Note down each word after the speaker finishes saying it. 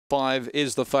5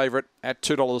 is the favourite at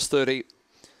 $2.30.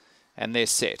 And they're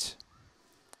set.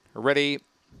 Ready.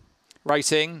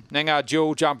 Racing, Nangar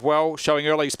Jewel jumped well, showing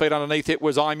early speed underneath it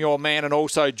was I'm Your Man, and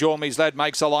also Jormy's Lad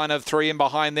makes a line of 3 in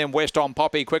behind them. West on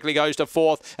Poppy quickly goes to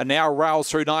 4th and now rails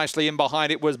through nicely in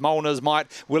behind it was Molnar's Might.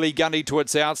 Willie Gundy to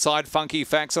its outside, Funky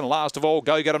Facts, and last of all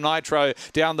Go Get 'em Nitro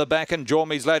down the back, and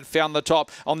Jormy's Lad found the top.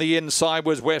 On the inside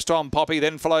was West on Poppy,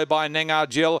 then followed by Nangar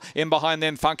Jill. In behind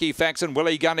them Funky Facts and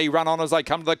Willie Gundy run on as they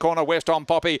come to the corner. West on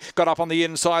Poppy got up on the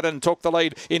inside and took the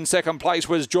lead. In second place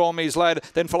was Jormy's Lad,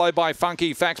 then followed by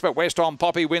Funky Facts, but West on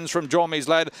Poppy wins from Jormy's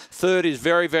Lad. Third is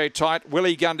very, very tight.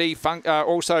 Willie Gundy,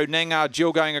 also Nangar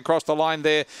Jill going across the line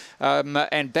there.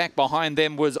 And back behind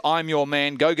them was I'm Your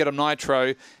Man, Go Get 'em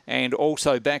Nitro. And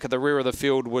also back at the rear of the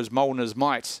field was Molnar's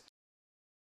Might.